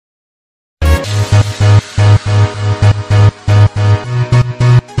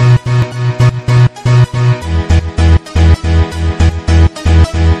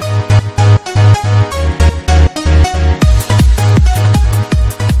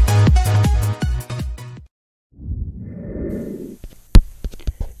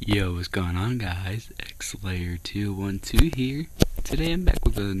Yo, what's going on, guys? Xslayer212 here. Today I'm back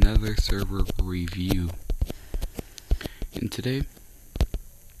with another server review. And today,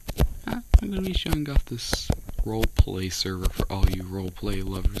 I'm going to be showing off this roleplay server for all you roleplay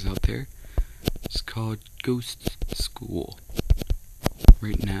lovers out there. It's called Ghost School.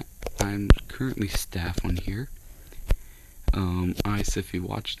 Right now, I'm currently staff on here. So if you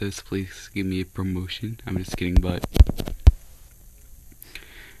watch this, please give me a promotion. I'm just kidding, but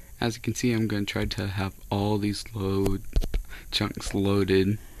as you can see, I'm going to try to have all these chunks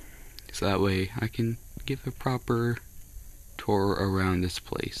loaded, so that way I can give a proper tour around this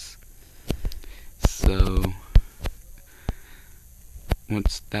place. So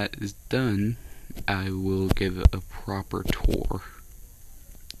once that is done, I will give it a proper tour.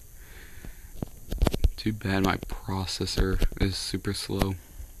 Too bad my processor is super slow,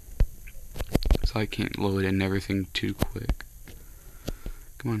 so I can't load in everything too quick.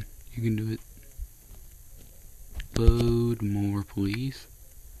 Come on, you can do it. Load more, please.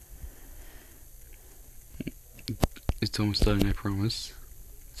 It's almost done, I promise.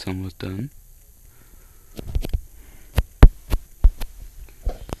 It's almost done.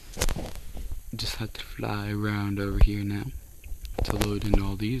 Just have to fly around over here now to load in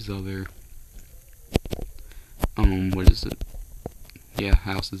all these other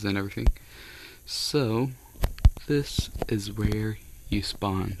houses and everything. So this is where you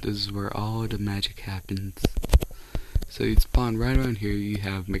spawn. This is where all the magic happens. So you spawn right around here. You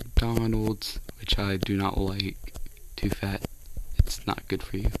have McDonald's, which I do not like. Too fat. It's not good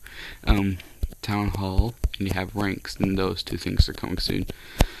for you. Town hall, and you have ranks, and those two things are coming soon.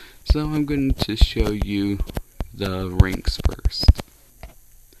 So I'm going to show you the ranks first.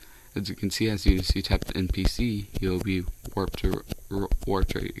 As you can see, as soon as you tap the NPC, you'll be warped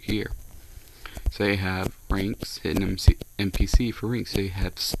right here. So you have ranks, hit an NPC for ranks. So you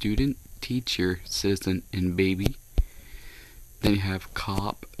have student, teacher, citizen, and baby. Then you have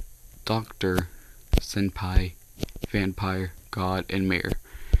cop, doctor, senpai, vampire, god, and mayor.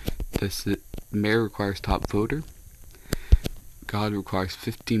 Mayor requires top voter. God requires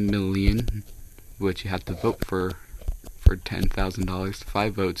 50 million, which you have to vote for $10,000.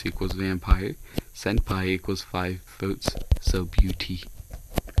 5 votes equals vampire. Senpai equals 5 votes. So beauty.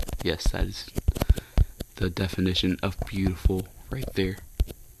 Yes, that is the definition of beautiful right there,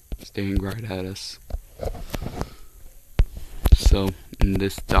 staring right at us. So in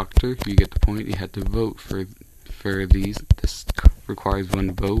this doctor, you get the point. You have to vote for these. This requires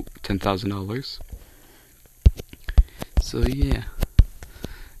 1 vote, $10,000. So yeah.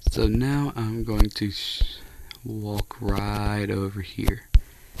 So now I'm going to walk right over here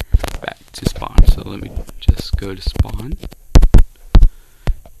back to spawn. So let me just go to spawn,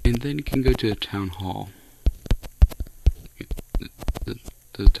 and then you can go to the town hall. Does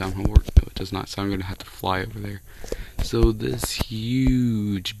the town hall work? No, it does not, so I'm going to have to fly over there. So this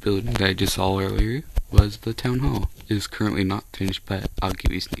huge building that I just saw earlier was the town hall. It is currently not finished, but I'll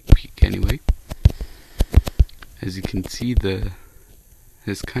give you a sneak peek anyway. As you can see,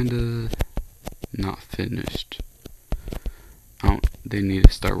 it's kind of not finished. They need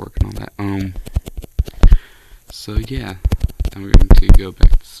to start working on that. So yeah, I'm going to go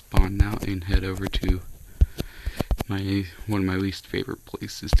back to spawn now and head over to one of my least favorite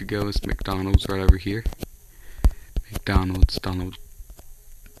places to go is McDonald's right over here. McDonald's.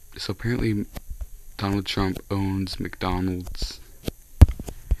 So apparently Donald Trump owns McDonald's.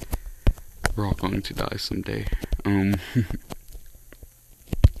 We're all going to die someday.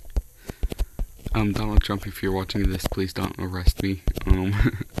 Donald Trump, if you're watching this, please don't arrest me.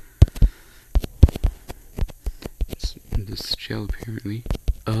 This shell apparently.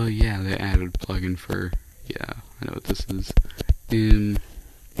 Yeah, they added a plugin for. Yeah, I know what this is.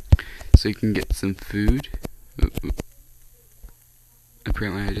 So you can get some food.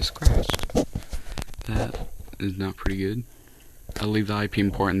 Apparently, I just crashed. That is not pretty good. I'll leave the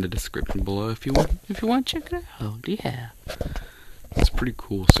IP port in the description below if you want to check it out. Yeah. It's a pretty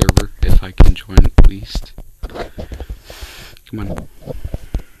cool server, if I can join at least. Come on.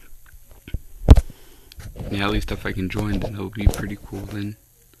 Yeah, at least if I can join, then it'll be pretty cool then.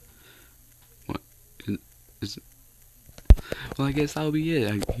 What? Well, I guess that'll be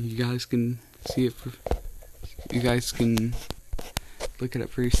it. You guys can see it you guys can look it up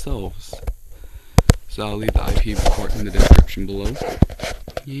for yourselves. So I'll leave the IP port in the description below.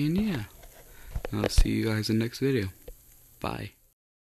 And yeah. I'll see you guys in the next video. Bye.